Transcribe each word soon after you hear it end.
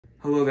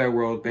Hello there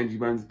world, Benji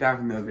Buns back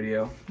with another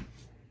video.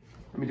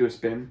 Let me do a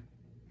spin.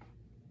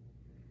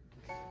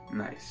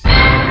 Nice.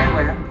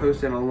 Anyway, I haven't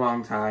posted in a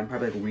long time,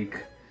 probably like a week.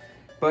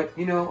 But,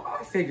 you know,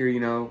 I figure, you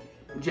know,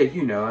 Jake,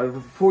 you know, I have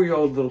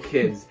 4-year-old little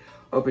kids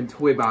open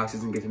toy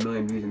boxes and get $1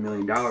 million views, $1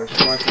 million.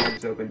 So why can't I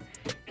just open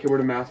keyboard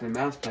and mouse and a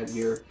mouse pad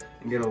here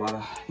and get a lot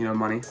of, you know,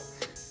 money?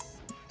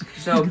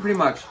 So pretty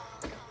much,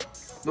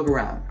 look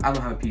around. I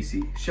don't have a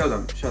PC. Show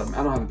them.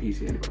 I don't have a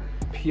PC anymore.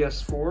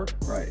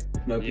 PS4? Right.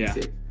 No Yeah.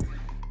 PC.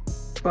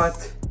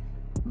 But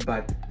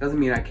doesn't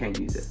mean I can't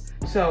use it.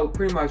 So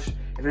pretty much,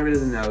 if anybody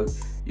doesn't know,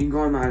 you can go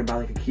online and buy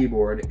like a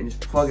keyboard and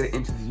just plug it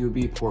into the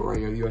USB port right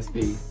here, the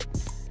USB.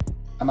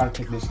 I'm not a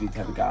technician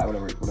type of guy,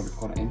 whatever it's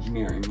called,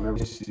 engineering, whatever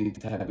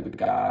type of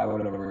guy,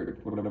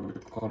 whatever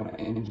it's called,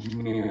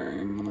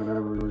 engineering,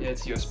 whatever. Yeah,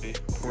 it's USB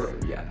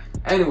port. Yeah.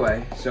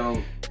 Anyway,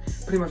 so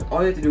pretty much all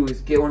you have to do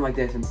is get one like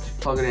this and just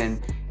plug it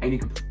in, and you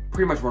can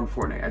pretty much run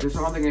Fortnite. There's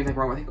some other games like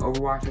wrong. I think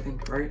Overwatch. I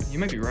think, right? You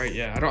might be right.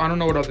 Yeah, I don't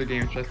know what other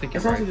games, but I think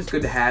it's you're also right. just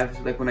good to have.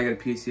 Like when I get a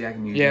PC, I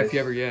can use. Yeah, this. if you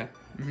ever, yeah.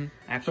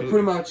 Absolutely. So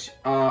pretty much,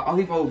 I'll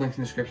leave all the links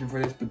in the description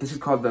for this, but this is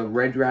called the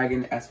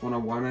REDRAGON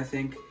S101, I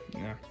think.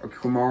 Yeah. Or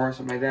Kumar or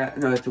something like that.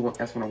 No, it's the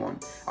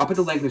S101. I'll put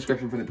the link in the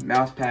description for the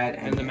mouse pad.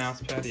 And the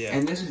mouse pad, yeah.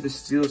 And this is the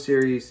Steel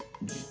Series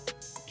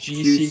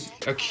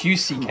QCK.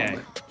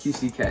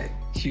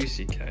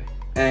 QCK.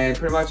 And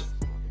pretty much,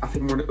 I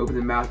think we're going to open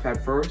the mouse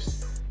pad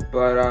first.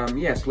 But,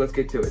 yeah, so let's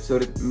get to it. So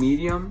it's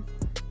medium,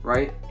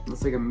 right?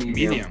 Looks like a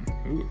medium.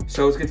 Ooh.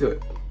 So let's get to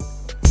it.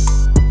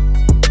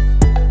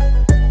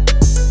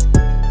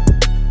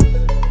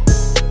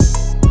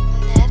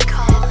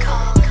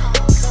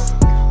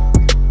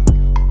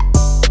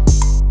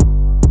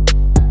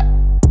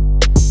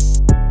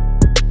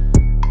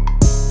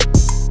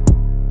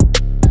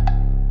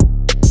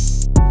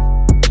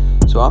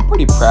 So I'm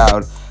pretty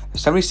proud.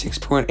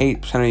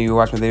 76.8% of you who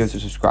watch my videos are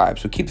subscribed,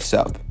 so keep this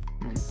up.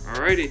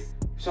 Alrighty.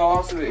 So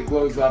also it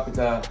glows up. It's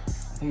a, I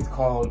think it's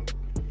called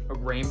a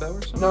rainbow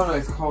or something. No,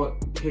 it's called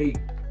Kate.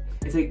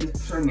 It's like there's a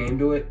certain name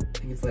to it. I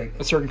think it's like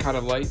a certain kind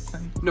of light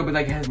thing. No, but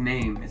like it has a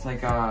name. It's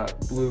like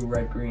blue,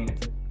 red, green.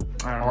 It's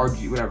like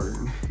RG, whatever.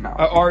 No.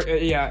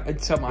 Yeah,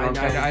 it's something. I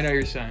know what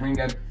you're saying.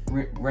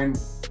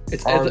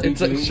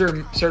 It's like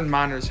certain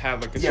monitors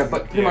have like a certain,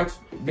 but pretty much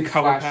the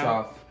color flash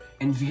off.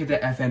 And you hit the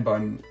FN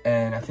button,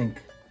 and I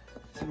think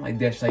something like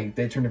this, like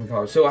they turn different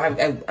colors. So I have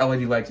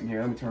LED lights in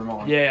here. Let me turn them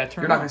on. Yeah,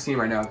 turn them on. You're not gonna see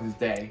them right now because it's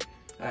day.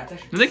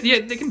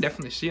 They can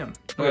definitely see them.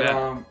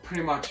 But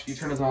pretty much, you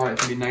turn this on.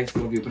 It's gonna be a nice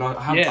little view. But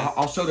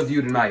I'll show the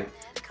view tonight.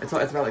 It's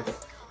about like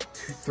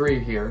 3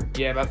 here.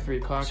 Yeah, about 3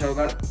 o'clock. So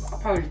I'll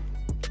probably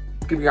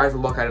give you guys a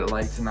look at it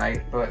like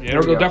tonight. But yeah,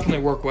 it'll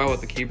definitely work well with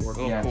the keyboard.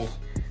 It'll cool.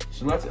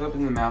 So let's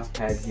open the mouse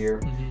pad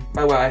here.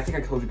 By the way, I think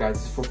I told you guys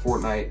this is for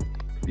Fortnite.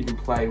 You can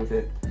play with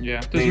it. Yeah,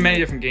 there's many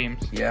different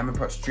games. Yeah, I'm gonna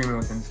put streaming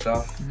with it and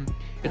stuff.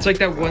 It's like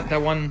that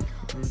one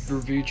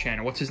review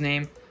channel. What's his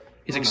name?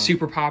 He's like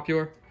super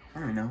popular. I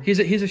don't know. He's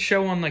a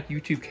show on like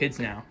YouTube Kids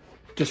now,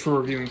 just for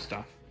reviewing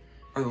stuff.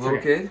 Oh, the little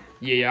kid?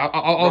 Yeah.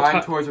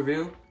 I'll Towards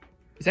review.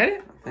 Is that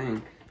it? I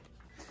think.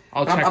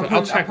 I'll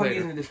check I'll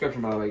later. in the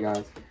description, by the way,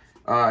 guys.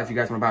 If you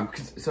guys want to buy them.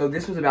 So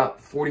this was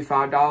about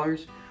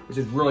 $45, which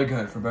is really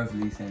good for both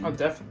of these things. Oh,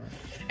 definitely.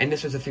 And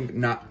this was, I think,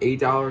 not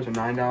 $8 or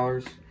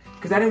 $9.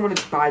 Because I didn't want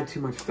to buy too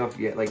much stuff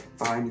yet, like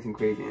buy anything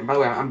crazy. And by the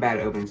way, I'm bad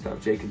at opening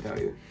stuff. Jake can tell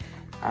you.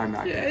 I'm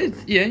not.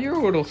 Yeah, you're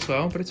a little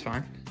slow, but it's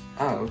fine.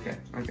 Oh, okay.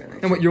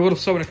 And what you're a little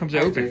slow when it comes to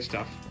opening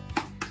stuff.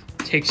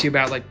 It takes you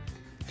about like.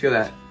 Feel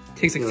that.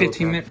 Takes like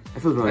 15 minutes. It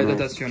feels really nice.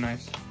 That does feel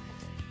nice.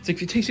 It's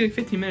like it takes you like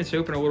 15 minutes to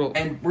open a little.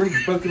 And we're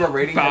both give our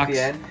rating at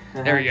the end.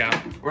 There we go.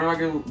 We're not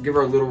gonna give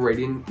our little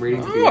rating.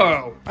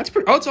 Oh, that's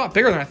pretty. Oh, it's a lot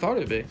bigger than I thought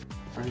it'd be.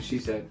 That's what she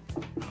said.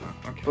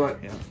 Okay.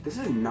 But this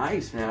is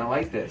nice, man. I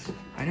like this.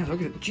 I know.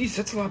 Look at it. Jeez,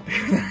 that's a lot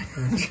bigger than I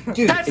thought.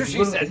 Dude, that's what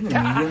she said. Isn't it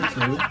medium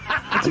too?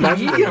 It's a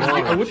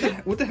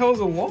medium. What the hell is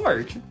a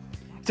large?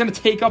 It's gonna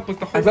take up like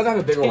the whole. I'd rather have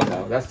a bigger one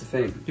though. That's the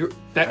thing.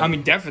 I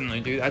mean, definitely,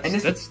 dude.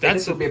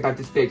 This will be about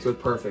this big, so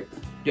it's perfect.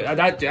 Yeah,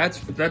 that's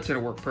gonna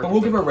work perfect. But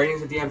we'll give our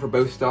ratings at the end for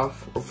both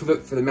stuff, or for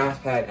the mouse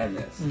pad and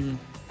this. And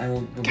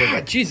we'll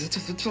God, jeez,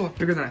 it's a lot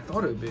bigger than I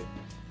thought it would be.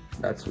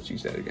 That's what you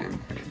said again.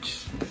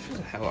 Shut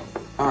the hell up.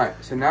 All right,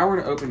 so now we're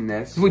gonna open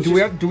this. Wait, do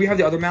we have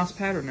the other mouse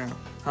pad or no?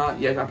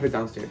 Yes, I put it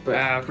downstairs.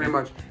 But pretty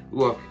much,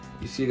 look,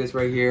 you see this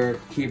right here,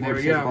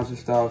 keyboard, a bunch of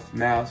stuff,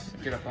 mouse.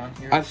 Get up on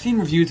here. I've seen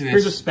reviews of this.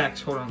 Here's the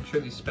specs. Hold on, show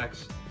these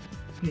specs.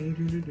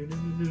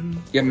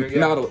 Yeah,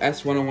 model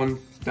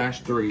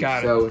S101-3.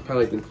 Got it. So it's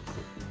probably like this.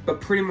 But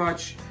pretty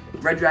much,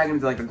 REDRAGON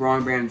is like a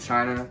growing brand in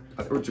China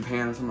or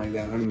Japan or something like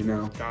that. I don't even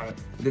know. Got it.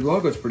 But the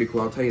logo's pretty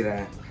cool. I'll tell you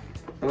that.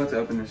 But let's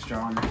open this,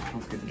 John.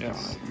 Let's get this John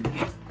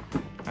open.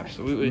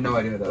 Absolutely. No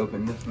idea how to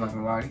open this. I'm not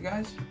gonna lie to you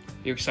guys.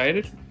 You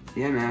excited?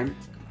 Yeah, man.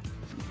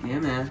 Yeah,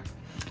 man.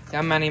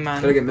 Yeah,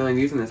 man. Gotta get a million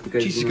views on this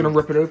because she's gonna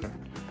rip it open.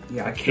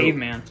 Yeah, a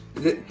caveman.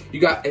 You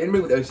got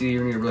anybody with OCD,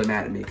 you're gonna get really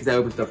mad at me because I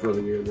open stuff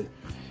really weirdly.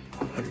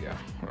 There we go.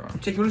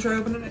 Jake, you wanna try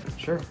opening it?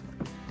 Sure.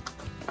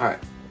 All right.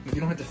 You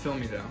don't have to film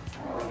me though.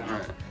 All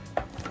right.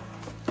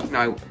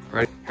 Now,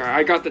 right? All right,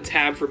 I got the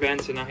tab for Ben,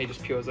 so now he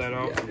just peels that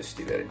off. Yeah, just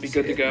do that. Be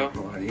good to go.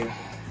 Yeah.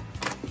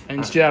 And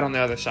just do that on the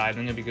other side,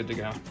 and you'll be good to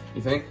go.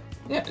 You think?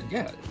 Yeah,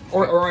 yeah.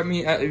 Or I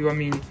mean,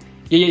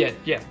 yeah.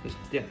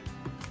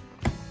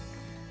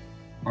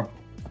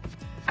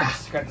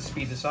 Just got to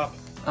speed this up.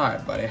 All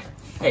right, buddy.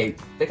 Hey,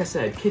 like I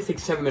said, kids take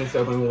 7 minutes to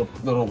open a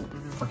little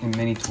fucking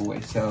mini toy.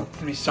 So it's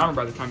gonna be summer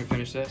by the time you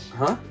finish this.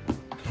 Huh?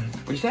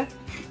 What'd you say?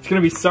 It's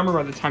gonna be summer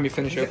by the time you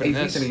finish opening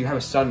this. You have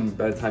a son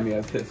by the time you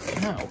have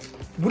this. No.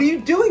 What are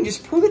you doing?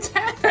 Just pull the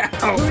tab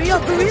out. Hurry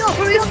up. Pull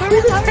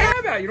the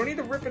tab out. You don't need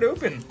to rip it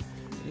open.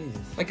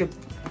 Jesus. Like a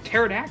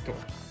pterodactyl.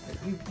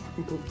 You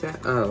pull the tab.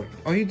 Oh.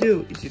 All you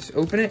do is just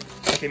open it.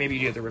 Okay, maybe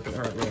you have to rip it.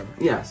 All right, whatever.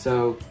 Yeah.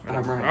 So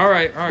I'm right. All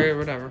right,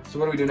 whatever. So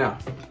what do we do now?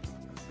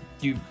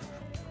 You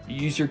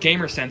use your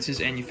gamer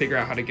senses and you figure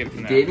out how to get it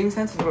from there. Gaming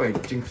senses? What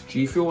do I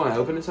G fuel when I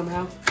open it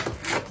somehow?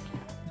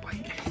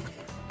 Wait.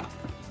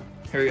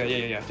 Here we go.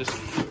 Yeah. Just.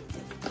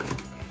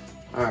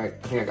 All right.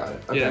 I think I got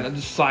it. Okay. Yeah,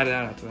 just slide it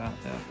out after that.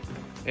 Yeah.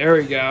 There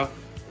we go.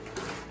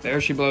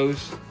 There she blows.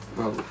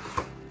 Whoa.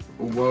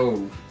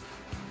 Whoa.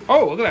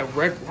 Oh, look at that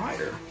red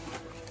wire.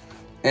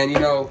 And you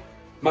know,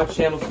 my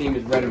channel theme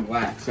is red and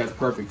black, so that's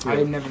perfect too.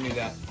 I never knew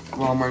that.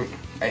 Well,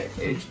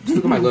 just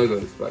look at my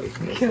logos, buddy.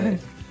 Okay.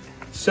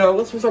 So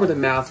let's start with the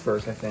mouse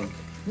first, I think.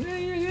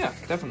 Yeah,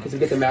 definitely. Because we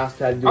get the mouse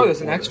pad. Oh,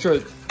 there's an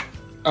extra.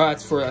 Oh,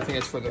 that's for. I think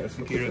it's for the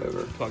computer.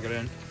 To plug it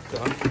in.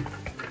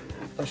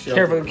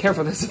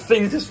 Careful! There's a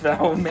thing just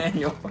fell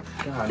manual.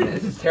 God, man,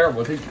 this is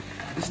terrible. This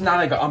is not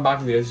like an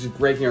unboxing video. This is just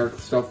breaking our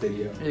stuff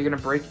video. You're gonna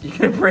break.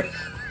 Okay,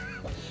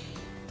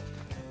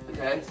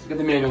 let's get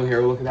the manual here.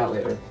 We'll look at that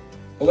later.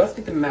 Well, let's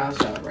get the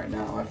mouse out right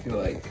now. I feel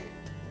like.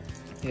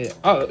 Yeah.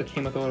 Oh, it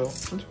came with a little.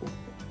 That's cool.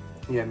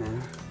 Yeah,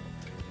 man.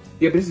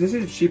 Yeah, but this is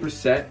a cheaper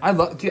set. I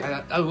love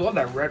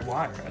that red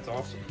wire. That's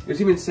awesome.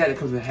 There's even a set that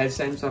comes with a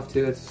headset and stuff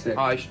too. That's sick.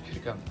 Oh, I should pick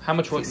it up. How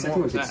much was it? I think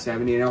it was like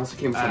 70, and it also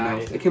came with some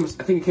mouse. I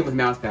think it came with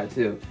mouse pad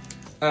too.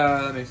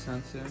 That makes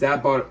sense. Yeah. I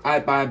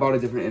bought a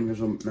different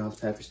individual mouse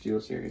pad for Steel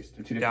Series.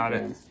 They're two different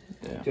brands.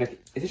 Yeah. Dude,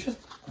 is this just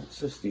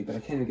so stupid? I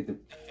can't even get the.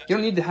 You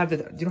don't need to have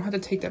that. You don't have to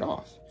take that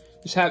off.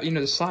 Just have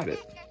to slide it.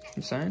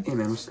 You saying? Yeah,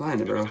 man, I'm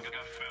sliding it, bro. You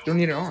don't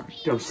need it on.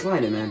 Dude, I'm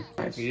sliding it, man.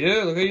 Nice.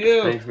 Yeah, look at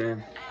you. Thanks,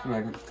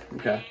 man.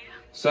 Okay.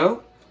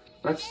 So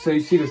you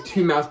see there's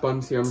two mouse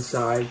buttons here on the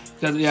side.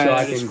 Yeah,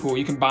 that is cool.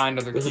 You can bind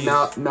other keys.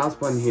 There's a mouse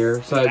button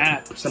here, so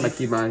I set my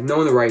key bind.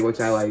 No on the right,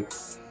 which I like,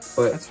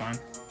 but that's fine.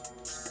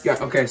 Yeah.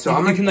 Okay. So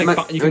you can bind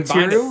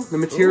it. The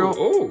material.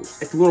 Ooh.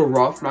 It's a little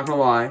rough. Not gonna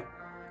lie.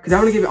 Cause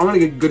I'm gonna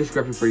give a good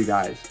description for you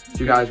guys. So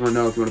you guys want to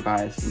know if you want to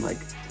buy this and like.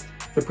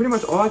 So pretty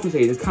much all I can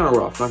say is it's kind of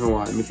rough. Not gonna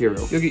lie. The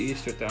material. You'll get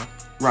used to it though.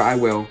 Right. I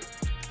will.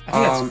 I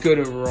think that's good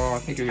overall.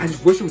 I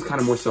just wish it was kind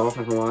of more soft.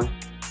 Not gonna lie.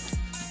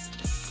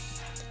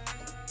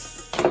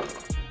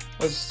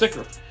 There's a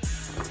sticker.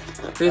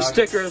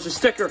 There's a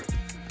sticker.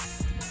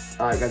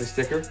 Alright, got the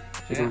sticker. So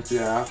yeah. Do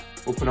that out.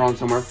 We'll put it on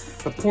somewhere.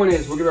 The point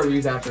is, we'll give our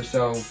reviews after,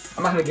 so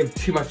I'm not gonna give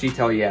too much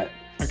detail yet.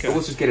 Okay. But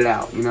let's just get it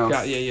out, you know?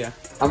 Yeah.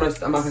 I'm not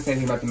gonna say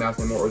anything about the mouse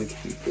anymore or the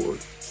keyboard.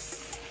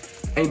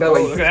 And by the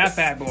way, look at that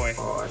bad boy.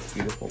 Oh, that's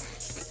beautiful.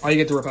 Oh, you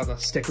get to rip out the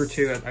sticker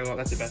too. I love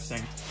that's the best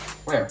thing.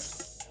 Where?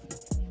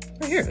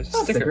 Right here. There's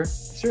a sticker.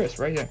 Serious,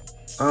 right here.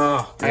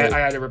 Oh, I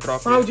had to rip it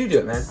off. How would you do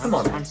it, man? Come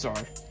on. I'm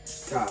sorry.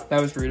 God.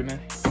 That was rude of me.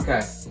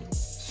 Okay.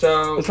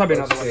 So there's probably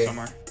another one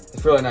somewhere.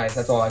 It's really nice.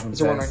 That's all I can say. Is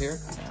there one right here?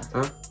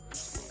 Huh?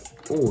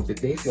 Oh,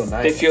 they feel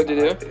nice. They feel to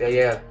do?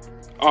 Yeah.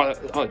 Oh,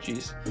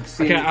 jeez.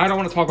 Okay, I don't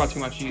want to talk about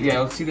too much either. Yeah,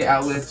 let's see the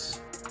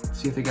outlets.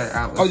 See if they got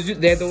outlets. Oh,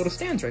 they have the little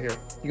stands right here.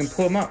 You can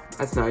pull them up.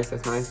 That's nice.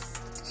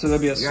 So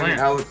there'll be a slant.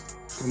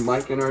 Outlets,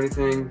 mic in or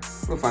anything.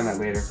 We'll find that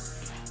later.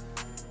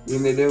 You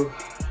think they do?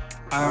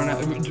 I don't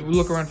know. We'll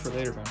look around for it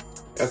later, man.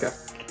 Okay.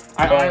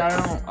 I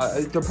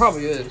don't. There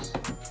probably is.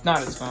 If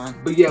not, it's fine.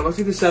 But yeah, let's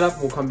see the setup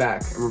and we'll come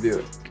back and review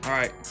it. All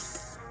right.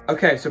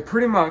 Okay, so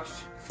pretty much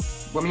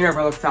what me and my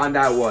brother found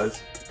out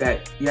was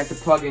that you have to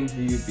plug into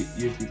the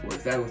USB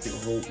ports. That looks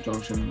like a whole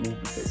junction. We'll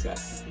fix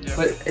that. Yeah.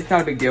 But it's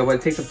not a big deal, but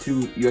it takes up 2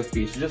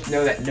 USB. So just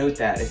note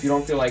that. If you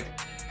don't feel like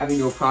having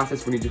to do a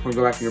process when you just want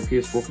to go back to your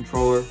PS4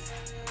 controller,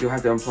 you'll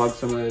have to unplug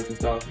some of this and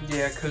stuff.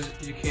 Yeah, because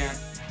you can't.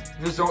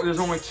 There's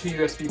only 2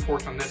 USB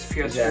ports on this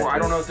PS4. Exactly. I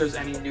don't know if there's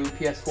any new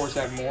PS4s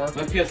that have more.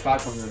 The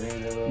PS5 comes with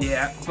it.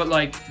 Yeah, but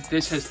like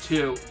this has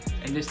 2,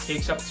 and this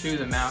takes up 2,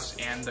 the mouse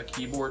and the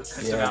keyboard,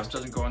 because the mouse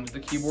doesn't go into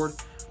the keyboard.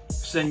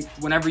 So then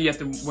whenever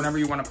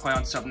you want to play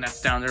on something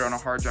that's down there on a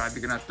hard drive,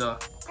 you're gonna have to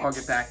plug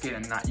it back in,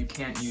 and you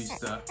can't use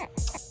the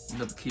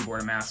keyboard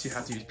and mouse. You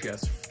have to use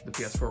the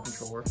PS4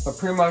 controller. But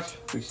pretty much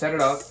we set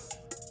it up.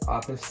 I'll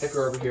put a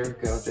sticker over here.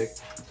 Go, Jake.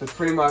 So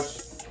pretty much.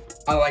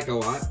 I like it a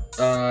lot.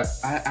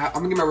 I'm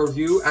gonna give my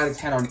review out of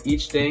 10 on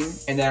each thing,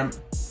 and then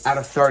out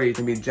of 30 it's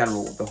gonna be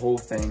general, the whole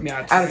thing.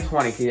 Yeah, out of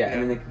 20, yeah,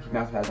 and then they can keep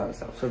mouse pads on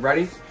itself. So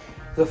ready?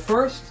 The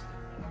first,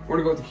 we're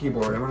gonna go with the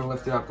keyboard. I'm gonna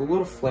lift it up. A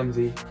little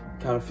flimsy,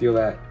 kind of feel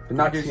that, but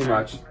not too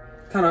much.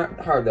 Kind of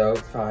hard though,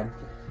 it's fine.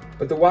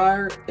 But the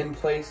wire in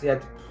place, you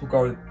have to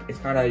go. It's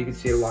kind of, you can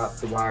see a lot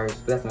the wires,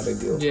 but that's not a big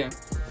deal. Yeah.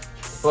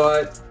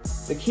 But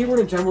the keyboard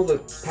in general, the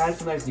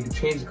pad's nice. You can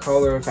change the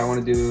color if I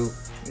want to do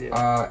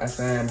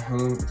FN,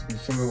 home,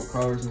 single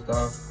colors and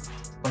stuff.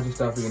 Bunch of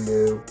stuff we can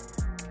do.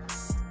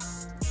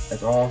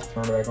 That's off,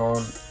 turn it back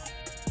on.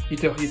 You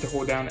have to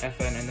hold down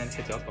FN and then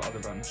hit the other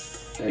button.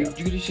 You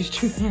could just use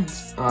 2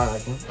 hands.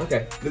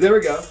 Okay, but there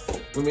we go.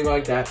 We'll leave it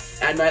like that.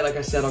 At night, like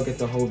I said, I'll get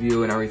the whole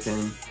view and everything.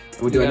 And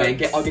we'll do it.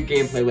 I'll get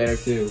gameplay later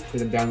too,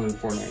 because I'm downloading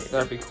Fortnite.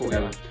 That'd be cool.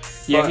 Yeah,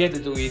 yeah. You had to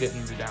delete it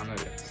and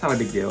re-download it. It's not a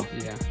big deal.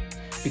 Yeah,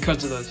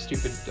 because of the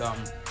stupid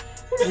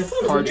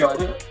hard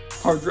drive.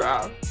 Hard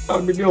drive.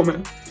 Not a big deal,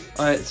 man.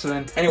 All right. So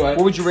then, anyway,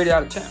 what would you rate it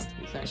out of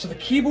 10? So the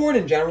keyboard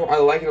in general, I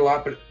like it a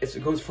lot, but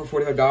it goes for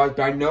 $45. But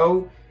I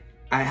know,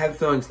 I have a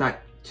feeling it's not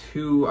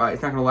too.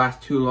 It's not gonna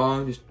last too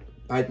long. Just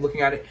by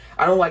looking at it,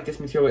 I don't like this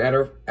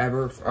material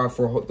ever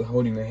for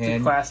holding your hand.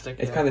 It's plastic.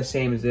 It's kind of the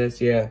same as this,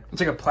 yeah.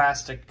 It's like a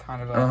plastic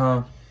kind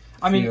of.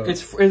 I mean,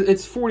 it's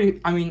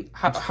 40. I mean,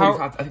 how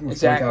I think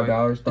it's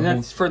 $45.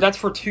 And that's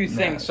for 2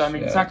 things. So I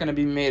mean, it's not going to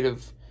be made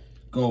of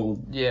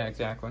gold. Yeah,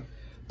 exactly.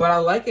 But I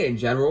like it in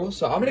general,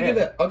 so I'm gonna give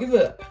it. I'll give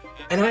it,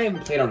 and I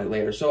haven't played on it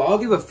later, so I'll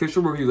give an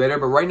official review later.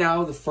 But right now,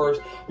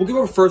 we'll give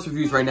our first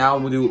reviews right now,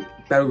 and we'll do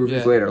better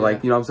reviews later.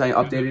 Like, you know what I'm saying,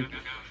 updated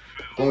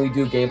when we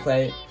do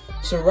gameplay.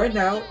 So right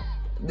now,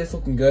 this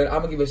looking good.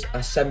 I'm gonna give it a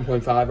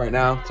 7.5 right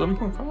now.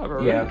 7.5,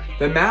 alright. Yeah,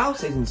 the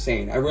mouse is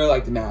insane. I really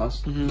like the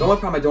mouse. The only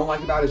problem I don't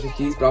like about it is just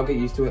these, but I'll get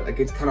used to it. Like,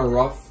 it's kind of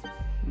rough.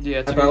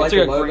 Yeah, but I like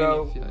the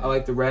logo. I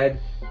like the red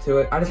to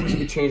it. I just think you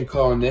could change the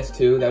color on this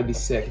too. That would be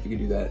sick if you could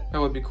do that. That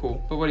would be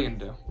cool. But what are you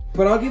gonna do?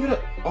 But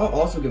I'll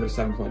also give it a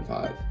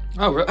 7.5.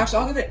 Oh, really? Actually,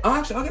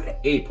 I'll give it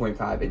an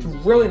 8.5. It's a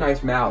really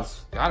nice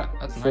mouse. Got it.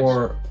 That's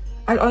nice.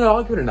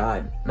 I'll give it a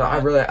 9. No,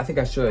 I think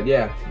I should.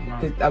 Yeah,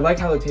 I like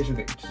how the taste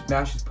just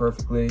matches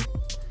perfectly.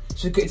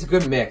 It's a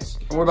good mix.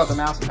 And what about the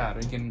mouse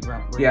pad? You can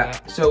rate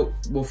that. So,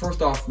 well,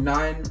 first off,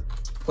 9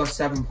 plus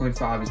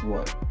 7.5 is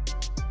what?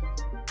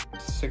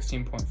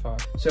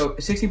 16.5. So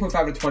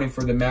 16.5 to 20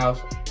 for the mouse,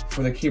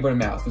 for the keyboard and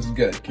mouse. This is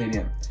good,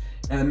 KDM.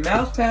 And the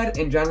mouse pad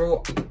in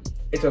general,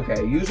 it's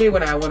okay. Usually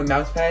when I want a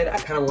mouse pad, I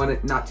kind of want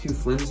it not too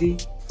flimsy.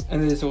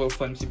 And it is a little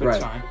flimsy, but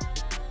it's fine.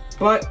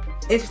 But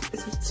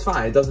it's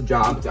fine. It does the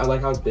job. I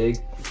like how it's big.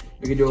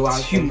 You can do a lot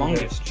of things.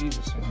 It's humongous,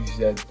 Jesus. As you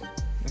said.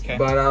 Okay.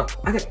 But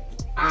I think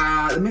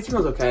the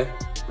material's okay.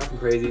 Nothing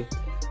crazy.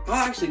 I'll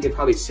actually give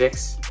probably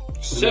 6.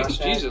 6?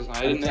 Jesus,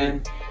 I didn't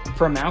know.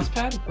 For a mouse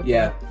pad? Okay.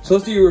 Yeah. So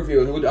let's do your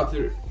review. We'll do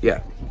updated.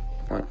 Yeah.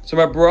 Alright.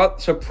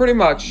 So pretty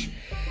much,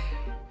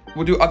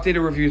 we'll do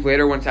updated reviews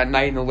later when it's at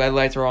night and the LED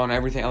lights are on,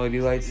 everything, LED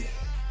lights.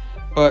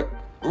 But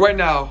right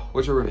now,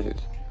 what's your reviews?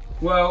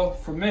 Well,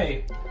 for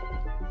me,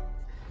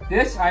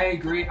 this I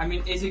agree. I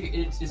mean, is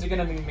it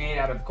gonna be made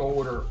out of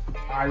gold or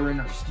iron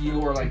or steel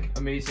or like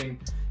amazing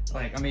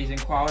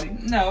quality?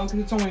 No, because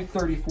it's only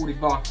 30-40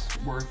 bucks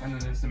worth, and then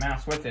there's the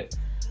mouse with it.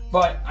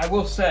 But I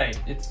will say,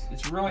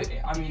 it's really,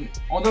 I mean,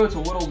 although it's a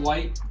little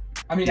light,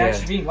 I mean,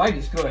 actually being light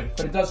is good,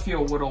 but it does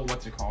feel a little,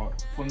 what's it called,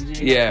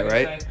 flimsy. Yeah,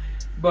 right. Say.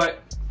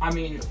 But I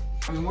mean,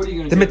 what are you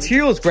gonna do? The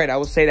material is great. I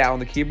will say that on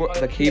the keyboard,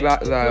 it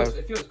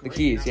feels the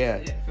keys, yeah,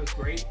 it feels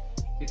great.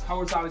 The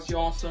color's obviously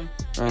awesome.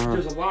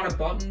 There's a lot of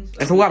buttons.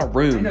 It's a lot of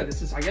room. I know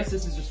I guess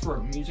this is just for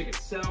music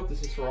itself.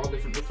 This is for all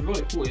different. It's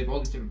really cool. You have all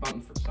these different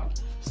buttons for stuff.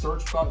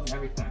 Search button,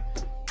 everything.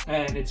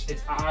 And it's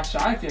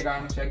actually, I think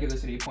honestly, I give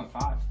this an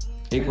 8.5.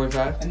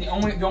 8.5. And the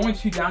only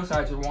 2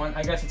 downsides are, one,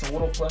 I guess it's a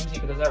little flimsy,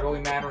 but does that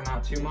really matter?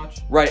 Not too much.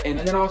 Right. And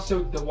then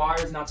also the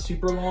wire's not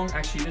super long.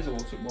 Actually, it is a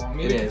little super long.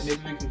 Maybe we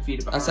can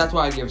feed it behind. That's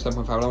why I give it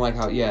 7.5. I don't like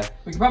how. Yeah.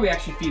 We can probably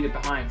actually feed it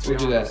behind. So we'll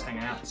do that. Just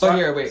hanging out. So but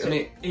here, wait. I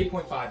mean,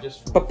 8.5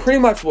 just. For but pretty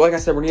much, like I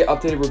said, we're gonna get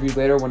updated reviews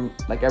later when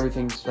like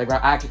everything's like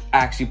I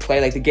actually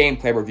play like the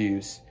gameplay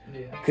reviews.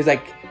 Yeah. Because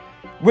like.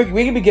 We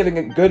can be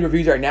giving good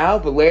reviews right now,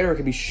 but later it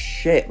could be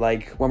shit,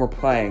 like, when we're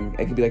playing.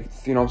 It could be like,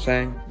 you know what I'm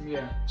saying?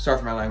 Yeah. Sorry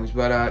for my language,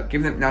 but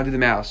now do the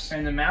mouse.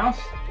 And the mouse?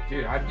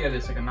 Dude, I'd give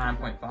this like a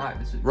 9.5.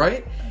 This is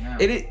right?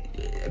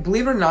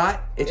 Believe it or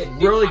not, it's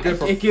really good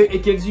for...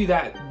 It gives you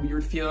that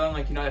weird feeling,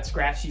 like, you know, that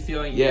scratchy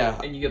feeling. Yeah.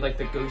 And you get, like,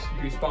 the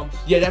goosebumps.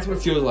 Yeah, that's what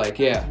it feels like,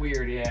 yeah. It's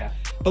weird, yeah.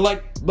 But,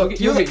 like, look,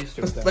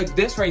 like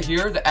this right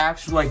here, the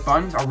actual, like,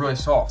 buttons are really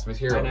soft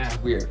material. It's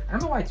weird. I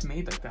don't know why it's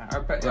made like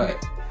that. But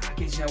it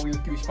gives you that weird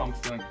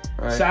goosebumps feeling.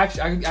 Right. So,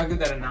 actually, I'll give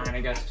that a 9,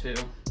 I guess, too.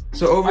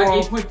 So,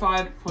 overall...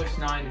 8.5 plus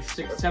 9 is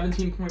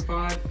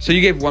 17.5. So,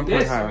 you gave 1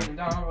 point higher. I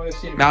don't really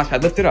see it. Mouse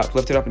pad, lift it up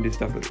and do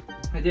stuff with it.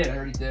 I did, I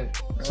already did.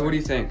 So, what do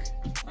you think?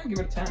 I'll give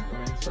it a 10. I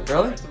mean,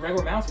 really? It's a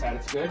regular mouse pad,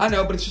 it's good. I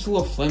know, but it's just a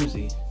little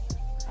flimsy.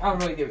 I'm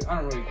giving it a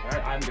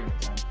 10.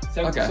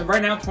 Okay. So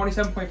right now,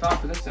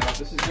 27.5 for this setup.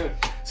 This is good.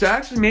 So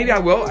actually, maybe I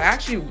will.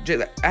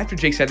 Actually, after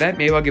Jake said that,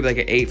 maybe I'll give it like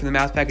an 8 from the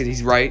mouse pad because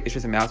he's right. It's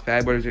just a mouse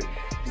pad, but it's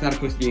not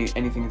supposed to be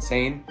anything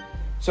insane.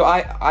 So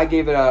I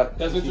gave it a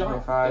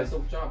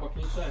 2.5 What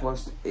can you say?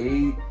 plus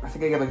 8. I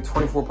think I gave like a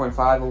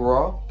 24.5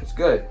 overall. It's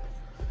good.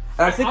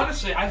 And I think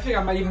honestly, I think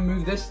I might even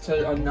move this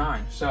to a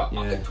 9. So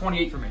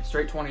 28 for me.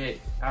 Straight 28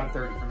 out of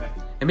 30 for me.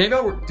 And maybe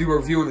I'll do a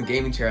review on the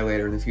gaming chair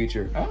later in the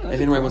future. Oh, if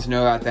anyone wants to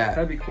know about that.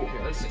 That'd be cool.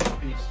 Yeah, let's see.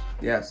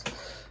 Yes.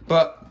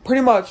 But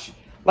pretty much,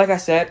 like I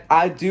said,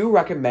 I do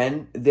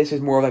recommend this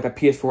is more of like a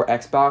PS4,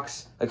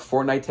 Xbox, like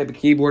Fortnite type of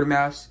keyboard and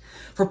mouse.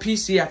 For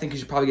PC, I think you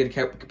should probably get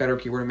a better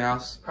keyboard and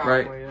mouse.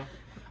 Probably, right? Yeah.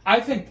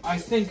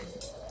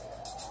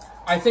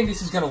 I think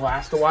this is gonna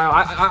last a while.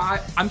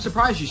 I'm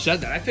surprised you said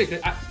that. I feel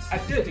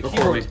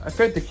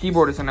like the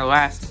keyboard is gonna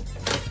last.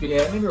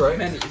 Yeah, maybe right.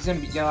 It's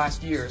gonna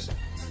last years,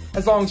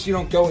 as long as you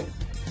don't go and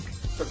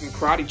fucking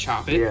karate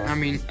chop it. Yeah. I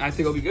mean, I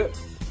think it'll be good.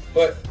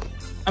 But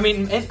I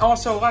mean, and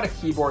also a lot of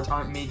keyboards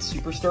aren't made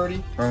super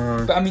sturdy.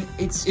 But I mean,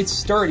 it's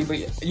sturdy. But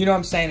you know what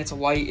I'm saying? It's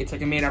light. It's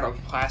like made out of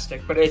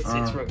plastic. But it's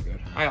really good.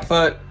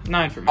 But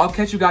 9 for me. I'll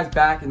catch you guys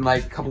back in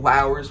like a couple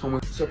hours when we.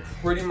 So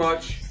pretty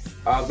much.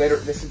 Later,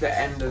 this is the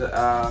end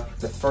of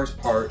the first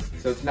part.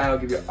 So tonight I'll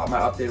give you my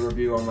updated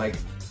review on like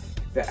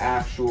the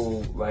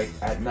actual like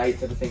at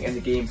night type of thing and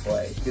the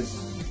gameplay.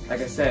 Because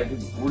like I said,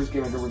 we're just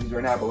giving good reviews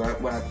right now, but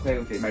when I play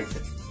with it, it might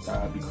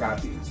be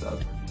crappy and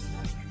stuff.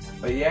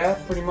 But yeah,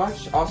 pretty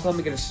much. Also, let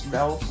me get a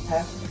smell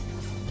test.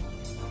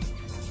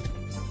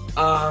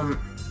 Not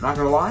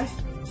gonna lie,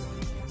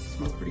 it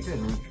smells pretty good,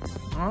 man.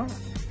 Alright.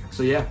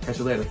 So yeah, catch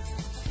you later.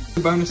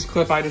 Bonus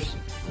clip, I just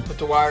put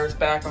the wires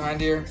back behind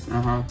here.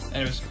 And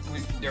it was,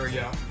 there we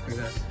go. Look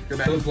at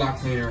this. So it's a lot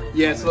cleaner.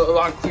 Yeah, it's a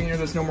lot cleaner.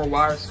 There's no more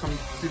wires coming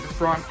through the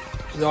front.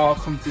 They all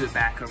come through the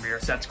back over here,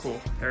 so that's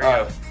cool. There we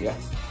go. Yeah.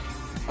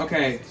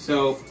 Okay,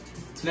 so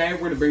today we're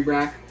going to bring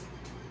back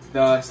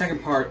the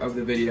second part of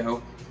the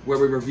video where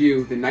we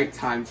review the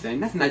nighttime thing.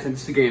 Not the nighttime,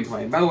 just the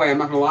gameplay. By the way, I'm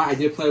not going to lie, I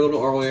did play a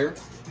little earlier.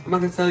 I'm not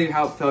going to tell you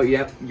how it felt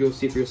yet. You'll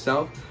see for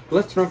yourself. But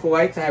let's turn off the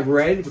lights. I have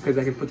red because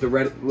I can put the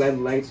LED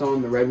lights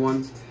on, the red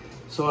ones.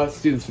 So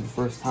let's do this for the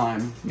first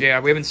time. Yeah,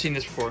 we haven't seen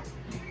this before.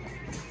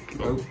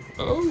 Oh,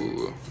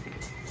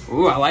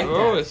 I like that.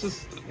 Oh, this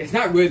is... It's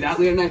not really that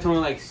late at night. It's only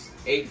like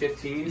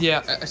 8:15.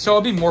 Yeah, so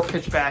it'll be more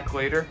pitch back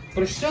later.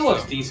 But it still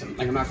looks decent.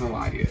 Like, I'm not gonna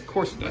lie to you. Of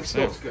course it does. It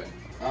still looks good.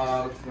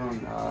 Let's go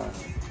on,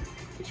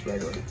 it's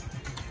regular.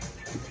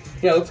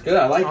 Yeah, it looks good.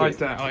 I like it. I like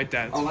that. I like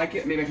that. I like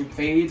it. Maybe I can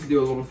fade, do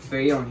a little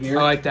fade on here.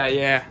 I like that,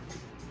 yeah.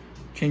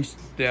 Change,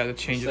 yeah, the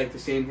change. It's like the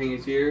same thing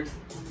as here.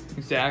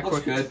 Exactly.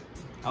 Looks good.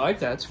 I like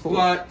that. It's cool.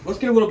 But let's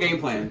get a little game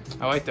plan.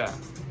 I like that.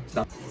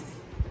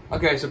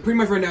 Okay, so pretty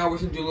much right now we're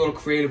gonna do a little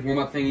creative warm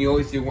up thing. You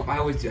always do. I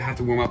always have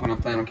to warm up when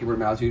I'm playing on keyboard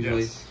and mouse.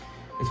 Usually, Yes.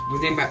 I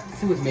think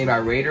it was made by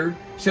Raider.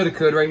 Show the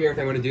code right here if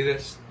I want to do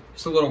this.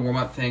 Just a little warm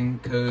up thing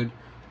code,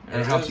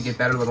 and it helps you get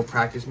better. A little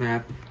practice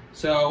map.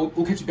 So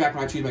we'll catch you back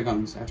when I choose my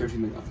guns. After I choose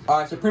my guns.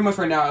 Alright, so pretty much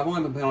right now I've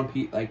only been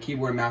playing on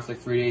keyboard and mouse like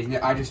 3 days, and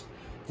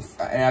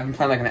I've been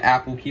playing like an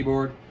Apple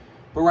keyboard.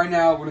 But right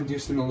now, we're going to do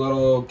some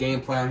little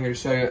gameplay on here to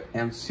show you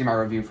and see my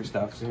review for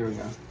stuff. So here we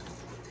go.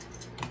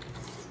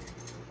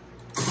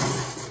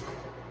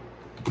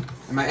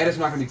 And my edit's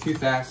not going to be too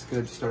fast because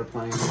I just started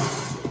playing.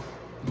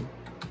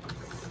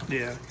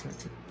 Yeah.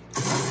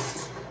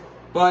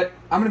 But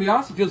I'm going to be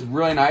honest, it feels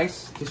really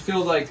nice. It just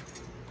feels like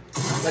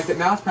the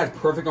mouse pad's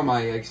perfect on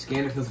my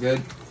skin. It feels good.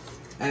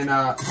 And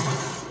I'm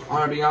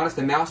going to be honest,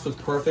 the mouse feels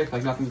perfect.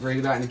 Like nothing's great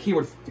about it. And the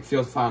keyboard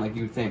feels fine like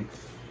you would think.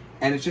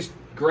 And it's just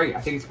great. I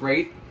think it's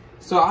great.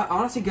 So I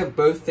honestly give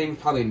both things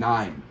probably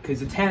 9 because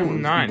the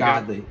 10 was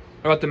godly. Yeah.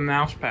 What about the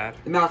mouse pad?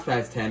 The mouse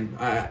pad's 10.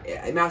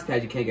 Mouse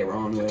pad you can't get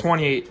wrong with.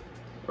 28.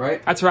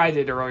 Right? That's what I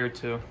did earlier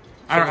too.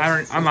 So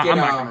I'm not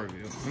gonna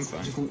review. I'm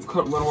fine. Just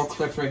cut a little more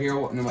clips right here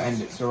and then we'll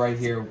end it. So right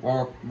here,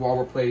 while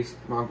we're placed,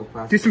 Mongol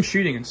class. Do some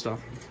shooting and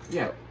stuff.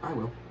 Yeah, I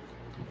will.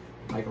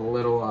 Like a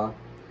little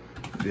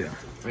Yeah.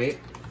 Wait.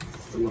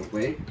 A little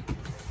wait.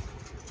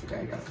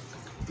 Okay, I got it.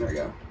 There we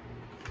go.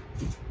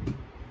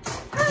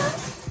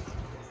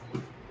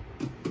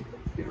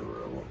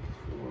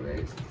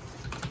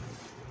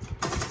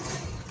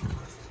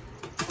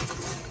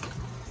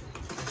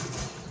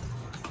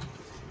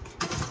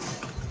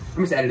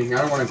 I'm just editing. I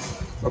don't want to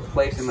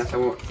replace unless I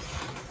want.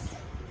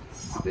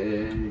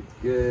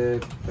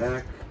 Good.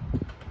 Back.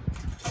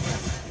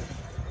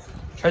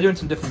 Try doing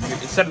some different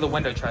views. Instead of the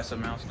window, try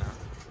something else now.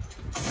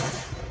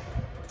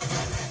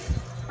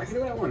 I can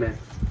do what I want, man.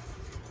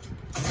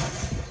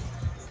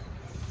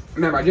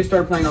 Remember, I just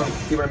started playing on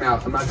keyboard and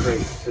mouse. I'm not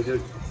great, so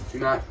just do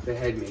not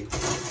behead me.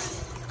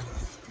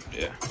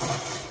 Yeah.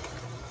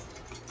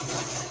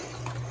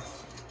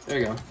 There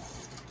you go.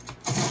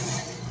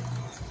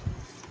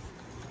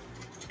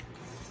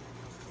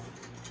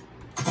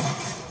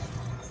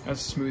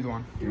 That's a smooth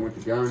one. You want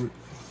the gun.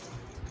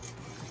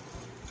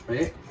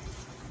 Right?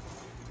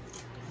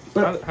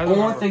 But the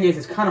one thing is,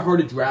 it's kind of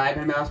hard to drag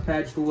a mouse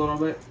pad just a little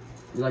bit.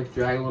 You like to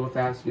drag a little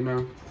fast, you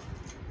know?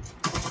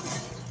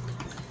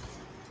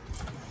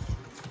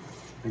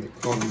 I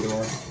get caught in the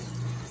door.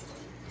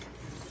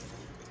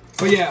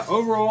 But yeah,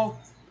 overall,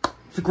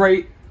 it's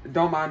great.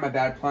 Don't mind my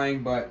bad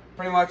playing, but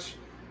pretty much,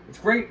 it's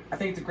great. I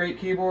think it's a great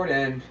keyboard,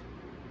 and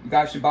you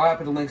guys should buy it.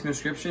 Put the links in the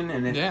description.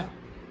 And if,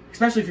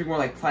 especially if you're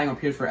like playing on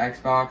PS4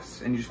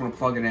 Xbox and you just want to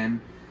plug it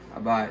in,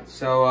 I'll buy it.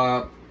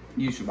 So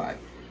you should buy it.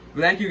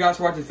 But thank you guys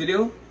for watching this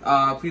video.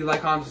 Please like,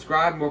 comment,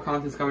 subscribe. More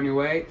content's coming your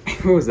way.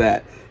 What was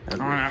that?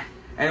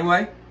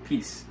 Anyway,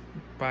 peace.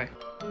 Bye.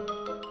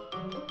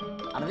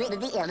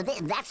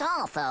 That's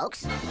all,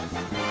 folks.